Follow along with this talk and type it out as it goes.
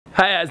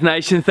Hey AzzA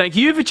Nation, thank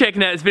you for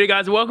checking out this video,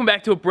 guys. Welcome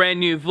back to a brand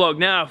new vlog.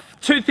 Now,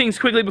 two things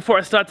quickly before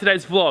I start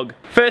today's vlog.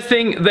 First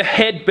thing, the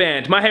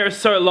headband. My hair is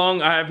so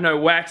long, I have no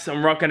wax.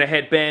 I'm rocking a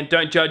headband.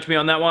 Don't judge me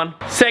on that one.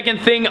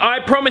 Second thing, I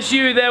promise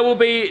you there will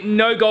be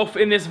no golf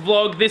in this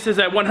vlog. This is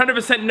a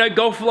 100% no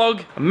golf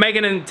vlog. I'm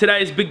making in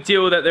today's big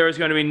deal that there is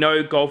going to be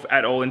no golf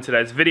at all in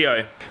today's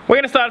video. We're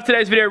going to start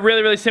today's video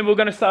really simple. We're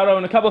going to start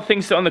on a couple of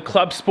things on the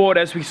club sport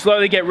as we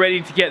slowly get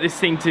ready to get this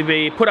thing to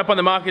be put up on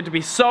the market to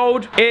be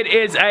sold. It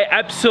is a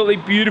absolutely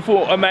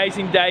beautiful,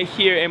 amazing day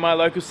here in my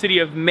local city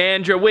of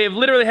Mandurah. We have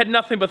literally had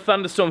nothing but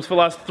thunderstorms for the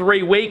last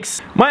 3 weeks.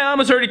 My arm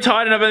is already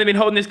tired and I've only been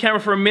holding this camera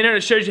for a minute.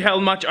 It shows you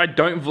how much I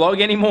don't vlog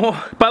anymore.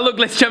 But look,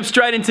 let's jump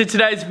straight into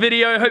today's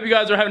video. Hope you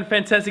guys are having a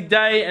fantastic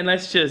day and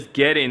let's just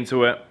get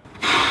into it.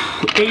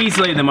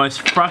 Easily the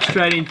most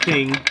frustrating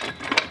thing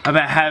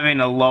about having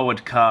a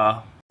lowered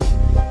car.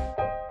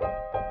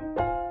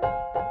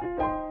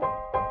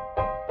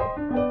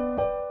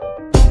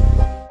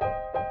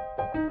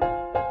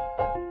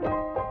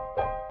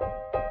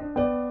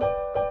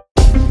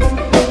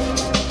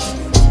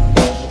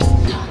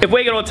 If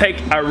we could all take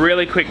a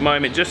really quick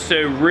moment just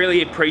to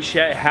really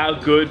appreciate how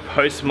good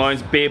Post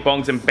Malone's Beer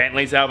Bongs and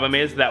Bentleys album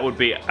is, that would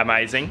be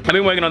amazing. I've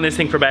been working on this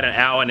thing for about an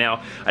hour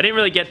now. I didn't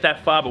really get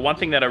that far, but one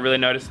thing that I really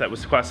noticed that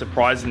was quite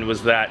surprising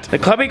was that the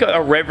clubby got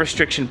a rev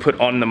restriction put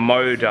on the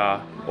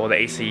motor, or the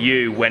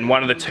ECU, when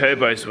one of the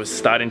turbos was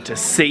starting to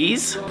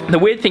seize. The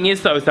weird thing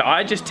is though, is that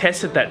I just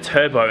tested that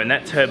turbo and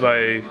that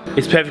turbo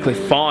is perfectly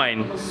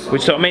fine,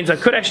 which so it means I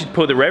could actually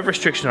pull the rev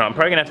restriction on. I'm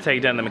probably gonna have to take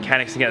it down to the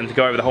mechanics and get them to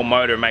go over the whole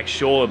motor and make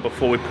sure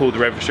before we pull the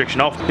rev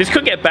restriction off. This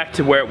could get back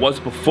to where it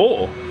was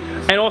before.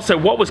 And also,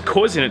 what was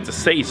causing it to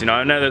seize? You know,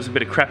 I know there's a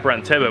bit of crap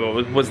around the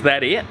turbo, but was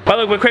that it? But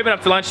look, we're creeping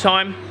up to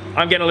lunchtime.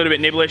 I'm getting a little bit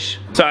nibblish,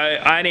 so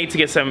I need to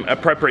get some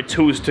appropriate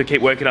tools to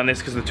keep working on this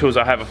because the tools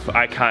I have,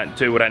 I can't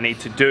do what I need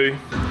to do.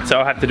 So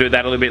I'll have to do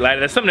that a little bit later.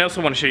 There's something else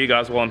I want to show you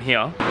guys while I'm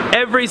here.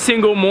 Every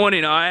single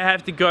morning I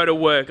have to go to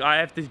work. I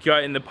have to go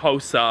in the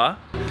Pulsar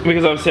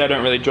because obviously I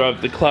don't really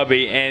drive the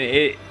clubby,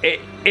 and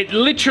it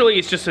literally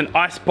is just an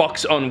ice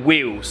box on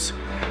wheels.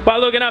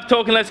 But look, enough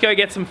talking, let's go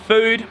get some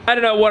food. I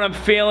don't know what I'm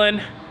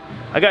feeling.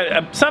 I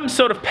got some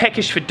sort of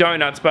peckish for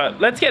donuts, but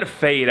let's get a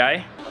feed,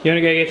 eh? You wanna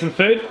go get some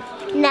food?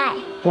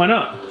 No. Why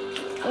not?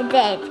 I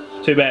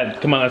did. Too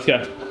bad. Come on, let's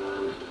go.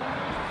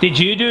 Did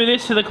you do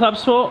this to the club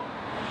sport?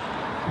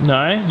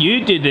 No,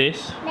 you did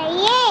this.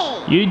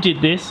 No, You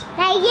did this.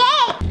 No,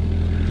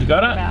 You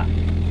got it?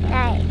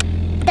 No.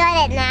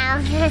 Got it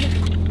now.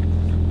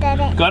 Got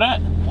it. Got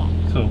it?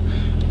 Yeah. Cool.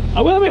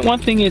 I will admit one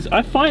thing is,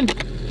 I find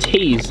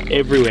teas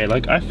everywhere.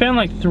 Like, I found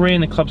like 3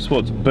 in the club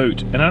sports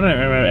boot, and I don't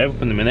remember ever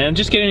putting them in there. I'm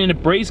just getting in a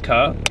breeze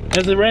car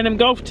as a random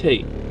golf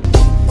tee.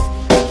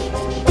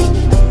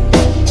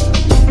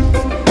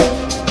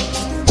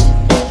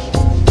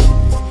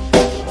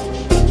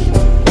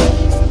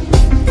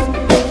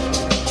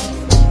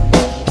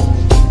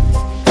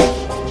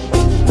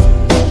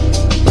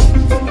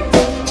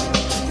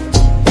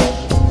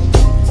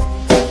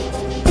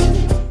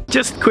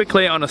 Just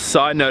quickly on a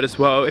side note as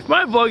well, if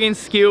my vlogging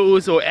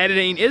skills or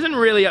editing isn't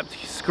really up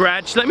to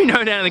scratch, let me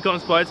know down in the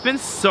comments below. It's been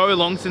so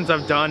long since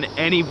I've done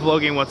any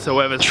vlogging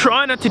whatsoever.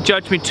 Try not to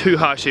judge me too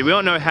harshly. We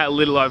all know how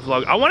little I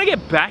vlog. I want to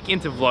get back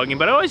into vlogging,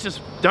 but I always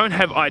just don't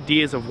have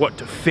ideas of what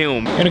to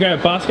film. You gonna go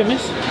with basket,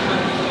 miss?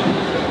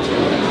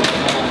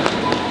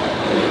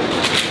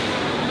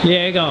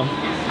 Yeah, go on.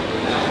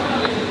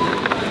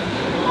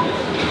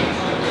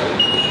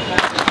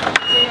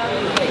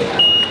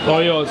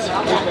 All yours.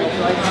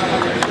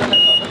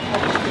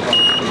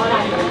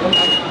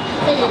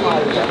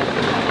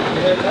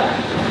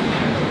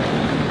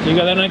 You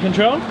got that under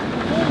control?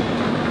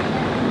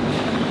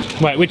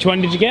 Wait, which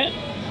one did you get?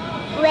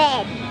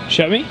 Red.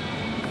 Show me.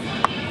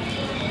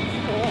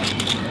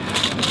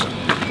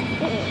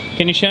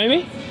 Can you show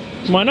me?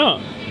 Why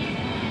not?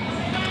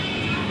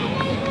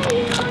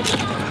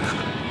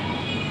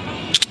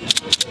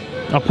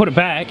 I'll put it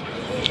back.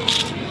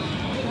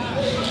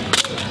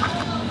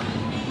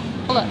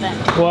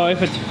 Well,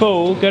 if it's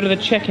full, go to the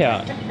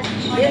checkout.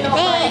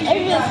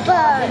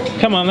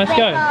 Come on, let's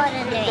go.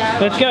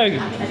 Let's go.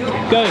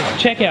 Go,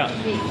 checkout.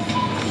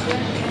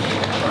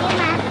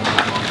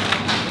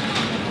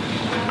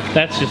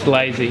 That's just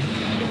lazy.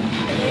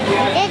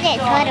 This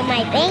is one of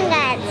my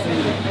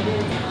fingers.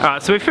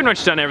 Alright, so we've pretty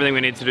much done everything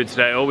we need to do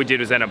today. All we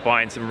did was end up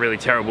buying some really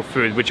terrible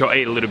food, which I'll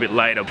eat a little bit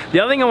later. The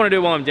other thing I want to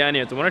do while I'm down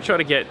here is I want to try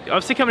to get,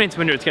 obviously coming into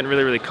winter, it's getting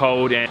really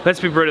cold, and let's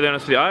be brutally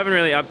honest with you, I haven't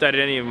really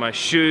updated any of my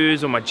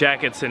shoes or my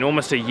jackets in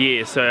almost a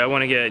year, so I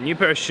want to get a new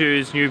pair of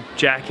shoes, new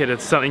jacket or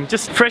something,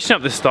 just freshen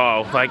up the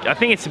style. Like, I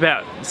think it's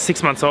about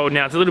 6 months old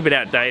now, it's a little bit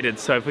outdated,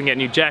 so if we can get a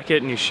new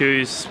jacket, new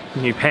shoes,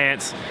 new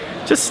pants,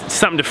 just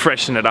something to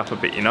freshen it up a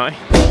bit, you know?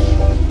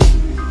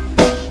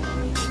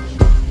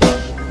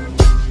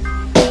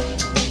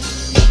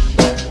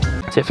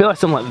 So I feel like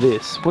something like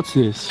this. What's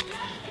this?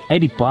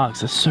 80 bucks,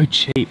 that's so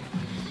cheap.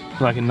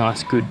 For like a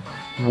nice, good,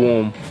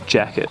 warm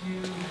jacket.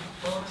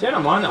 See, I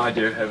don't mind the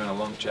idea of having a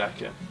long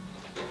jacket.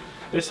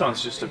 This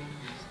one's just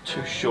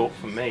too short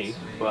for me,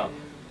 but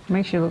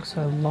Makes you look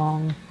so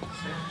long.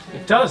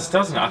 It does,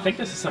 doesn't it? I think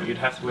this is something you'd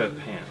have to wear with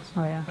pants.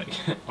 Oh yeah. Like,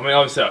 I mean,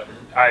 obviously,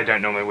 I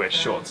don't normally wear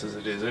shorts as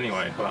it is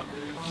anyway, but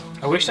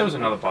I wish there was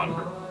another button.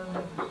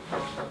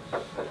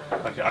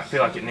 Like, I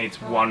feel like it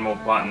needs one more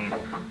button,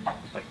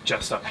 like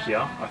just up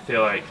here. I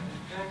feel like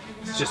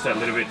it's just a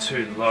little bit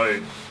too low.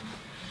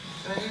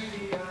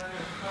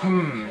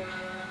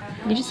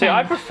 See,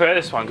 I prefer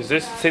this one because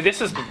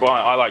this is the one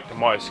I like the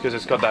most because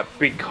it's got that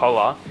big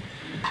collar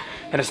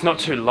and it's not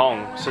too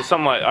long. So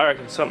something like, I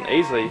reckon something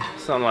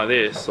like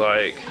this,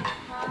 like,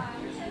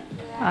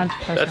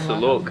 that's the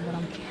look.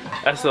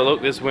 That's the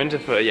look this winter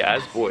for your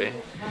AzzA boy.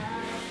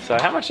 So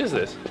how much is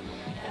this?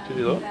 Did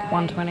you look?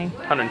 120.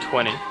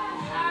 120.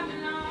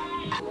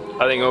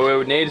 I think we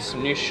would need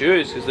some new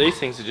shoes because these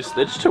things are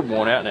they're just too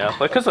worn out now.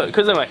 Like,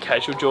 because they're my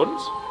casual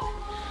Jordans.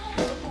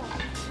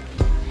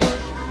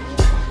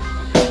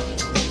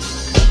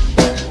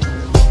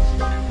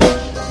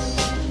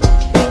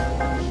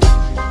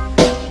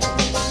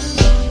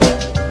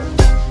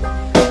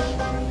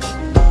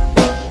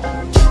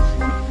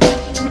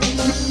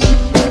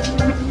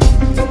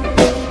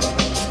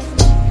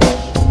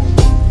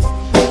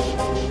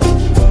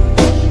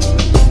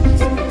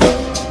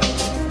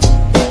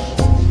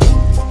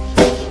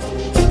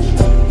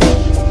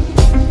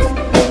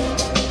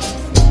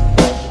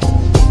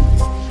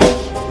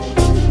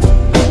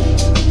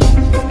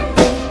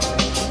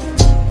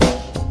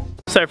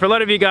 So for a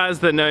lot of you guys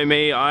that know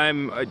me,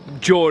 I'm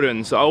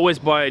Jordans. I always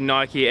buy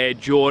Nike Air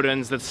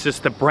Jordans. That's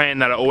just the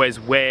brand that I always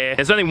wear.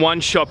 There's only one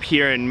shop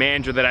here in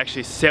Mandurah that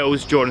actually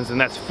sells Jordans, and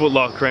that's Foot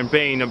Locker. And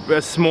being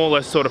a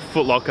smaller sort of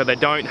Foot Locker, they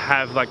don't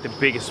have like the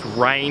biggest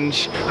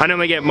range. I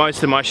normally get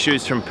most of my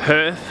shoes from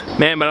Perth.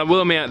 Man, but I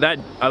will admit that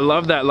I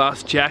love that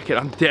last jacket.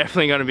 I'm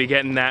definitely going to be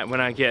getting that when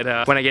I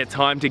get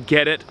time to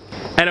get it.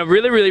 And I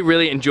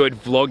really enjoyed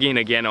vlogging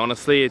again,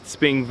 honestly. It's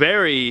been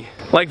very,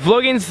 like,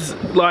 vlogging's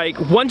like,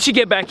 once you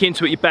get back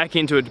into it, you're back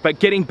into it, but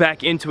getting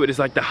back into it is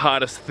like the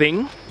hardest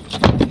thing.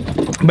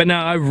 But no,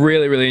 I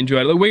really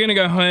enjoyed it. Look, we're gonna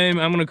go home,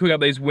 I'm gonna cook up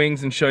these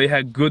wings and show you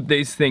how good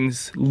these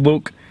things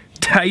look,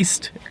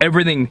 taste,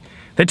 everything.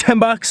 They're 10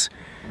 bucks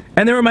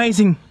and they're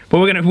amazing.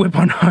 But we're gonna whip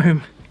on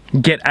home,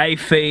 get a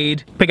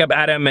feed, pick up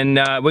Adam, and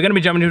we're gonna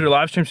be jumping into a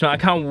live stream tonight. I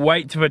can't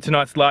wait for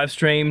tonight's live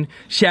stream.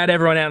 Shout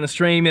everyone out in the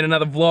stream in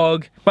another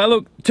vlog. But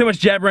look, too much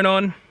jabbering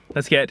on.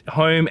 Let's get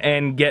home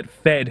and get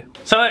fed.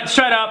 So like,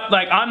 straight up,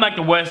 like, I'm like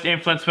the worst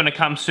influence when it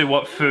comes to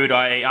what food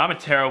I eat. I'm a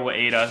terrible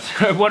eater.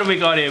 So what do we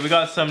got here? We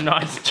got some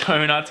nice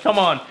donuts. Come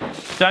on,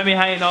 don't be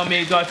hating on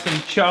me. Got some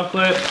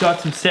chocolate,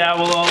 got some sour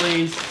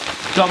lollies,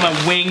 got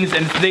my wings,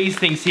 and these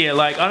things here.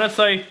 Like,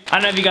 honestly, I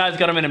don't know if you guys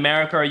got them in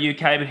America or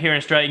UK, but here in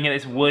Australia you can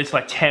get this Woolies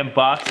like 10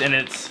 bucks, and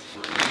it's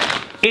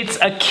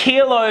a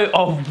kilo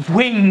of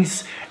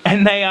wings,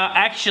 and they are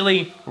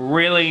actually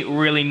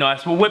really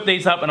nice. We'll whip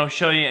these up and I'll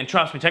show you, and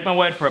trust me, take my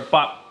word for it,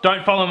 but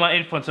don't follow my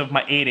influence of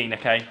my eating,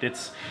 okay?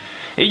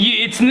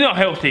 It's not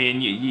healthy,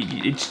 and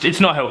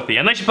it's not healthy.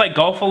 Unless you play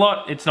golf a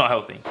lot, it's not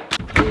healthy.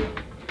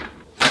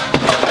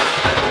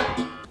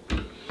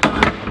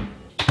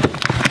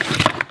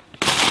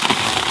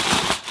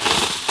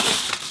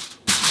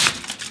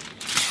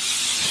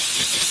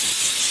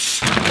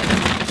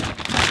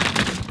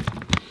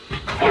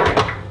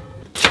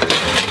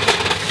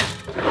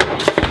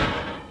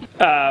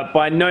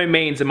 By no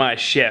means am I a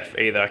chef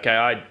either, okay?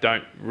 I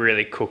don't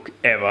really cook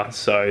ever,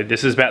 so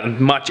this is about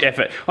much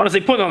effort. Honestly,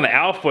 putting on the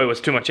alfoil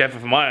was too much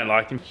effort for my own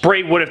liking.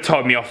 Brie would have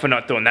told me off for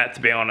not doing that,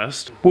 to be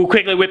honest. We'll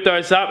quickly whip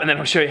those up and then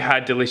I'll show you how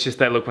delicious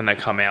they look when they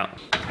come out.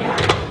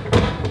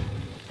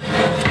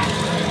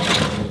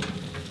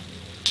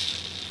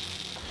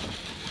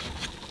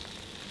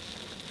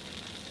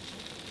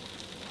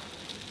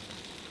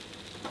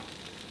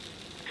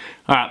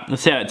 Alright,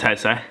 let's see how it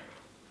tastes, eh?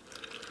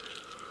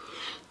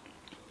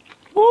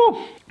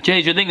 Woo!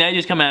 Geez, you think they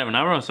just come out of an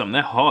oven or something?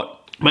 They're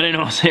hot. But in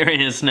all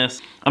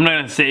seriousness, I'm not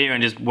gonna sit here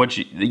and just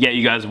get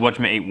you guys to watch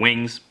me eat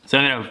wings. So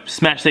I'm gonna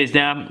smash these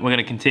down. We're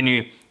gonna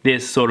continue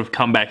this sort of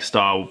comeback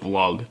style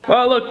vlog.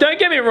 Well, look, don't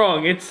get me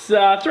wrong. It's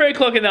 3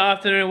 o'clock in the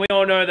afternoon. We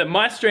all know that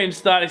my stream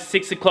starts at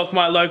 6 o'clock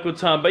my local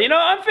time. But you know,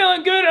 I'm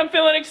feeling good. I'm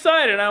feeling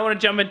excited. I want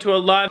to jump into a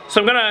live.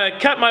 So I'm gonna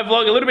cut my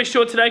vlog a little bit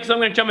short today because I'm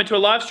gonna jump into a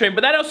live stream.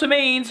 But that also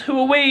means,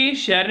 who are we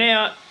shouting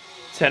out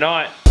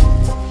tonight?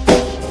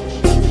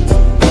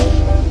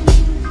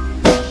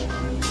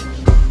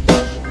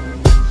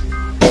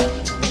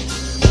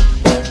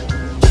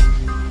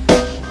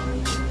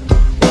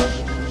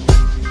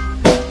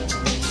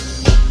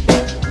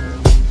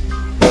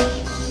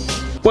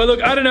 Well,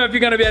 look, I don't know if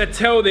you're going to be able to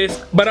tell this,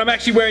 but I'm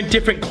actually wearing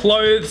different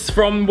clothes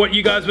from what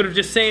you guys would have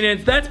just seen, and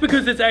that's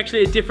because it's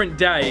actually a different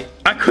day.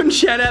 I couldn't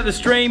shout out the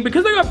stream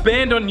because I got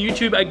banned on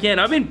YouTube again.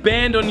 I've been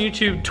banned on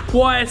YouTube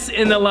twice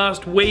in the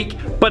last week,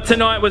 but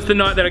tonight was the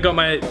night that I got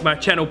my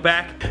channel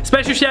back.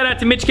 Special shout out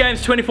to Mitch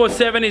Games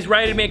 24/7. He's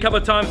rated me a couple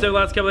of times over the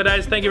last couple of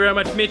days. Thank you very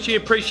much, Mitchy.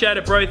 Appreciate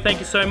it, bro. Thank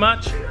you so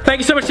much. Thank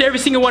you so much to every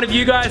single one of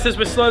you guys as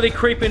we're slowly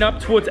creeping up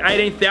towards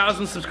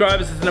 18,000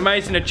 subscribers. It's an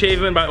amazing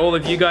achievement by all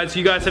of you guys.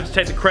 You guys have to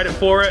take the credit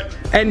for it. for it.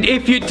 And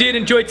if you did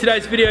enjoy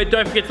today's video,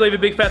 don't forget to leave a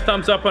big fat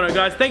thumbs up on it,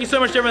 guys. Thank you so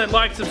much to everyone that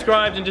liked,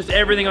 subscribed, and just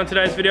everything on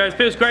today's video. It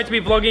feels great to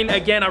be vlogging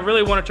again. I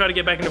really want to try to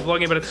get back into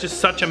vlogging, but it's just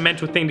such a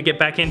mental thing to get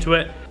back into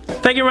it.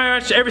 Thank you very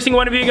much, every single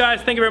one of you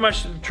guys. Thank you very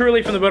much,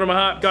 truly from the bottom of my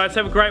heart. Guys,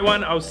 have a great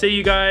one. I'll see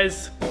you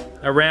guys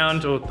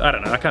around, or I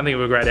don't know, I can't think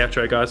of a great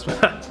outro, guys.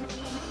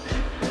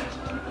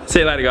 See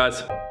you later,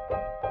 guys.